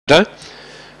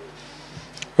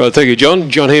Well, thank you, John.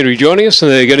 John Henry joining us,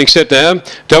 and they're getting set now.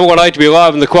 118 to be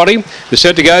live in the quaddie. They're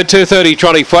set to go. 230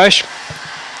 Trotty Flash.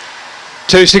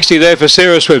 260 there for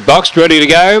Sarah Swift. Boxed, ready to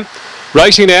go.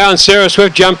 Racing now, and Sarah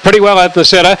Swift jumped pretty well out the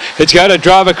centre. It's going to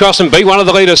drive across and beat one of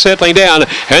the leaders settling down.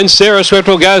 And Sarah Swift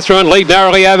will go through and lead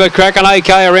narrowly over Kraken AK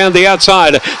around the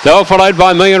outside. They were followed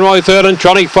by Million Roy third and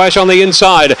Trotty Flash on the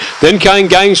inside. Then came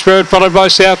Game Spirit, followed by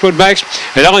Southwood Max.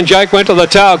 And Alan Jake went to the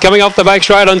tail, coming off the back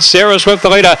straight, and Sarah Swift the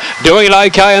leader, doing it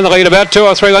okay in the lead, about 2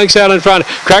 or 3 lengths out in front.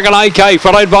 Kraken AK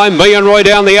followed by Million Roy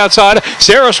down the outside.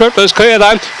 Sarah Swift is clear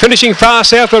though, finishing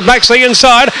fast. Southwood Max the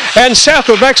inside, and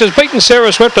Southwood Max has beaten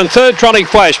Sarah Swift and third Trotty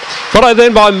Flash, followed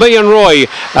then by Million Roy.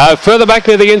 Further back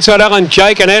near the inside, Alan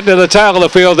Jake, and out to the tail of the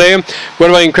field there.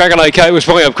 Would have been Kraken AK was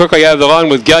pulling up quickly over the line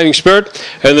with Gaming Spirit,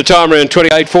 and the time around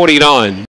 28.49.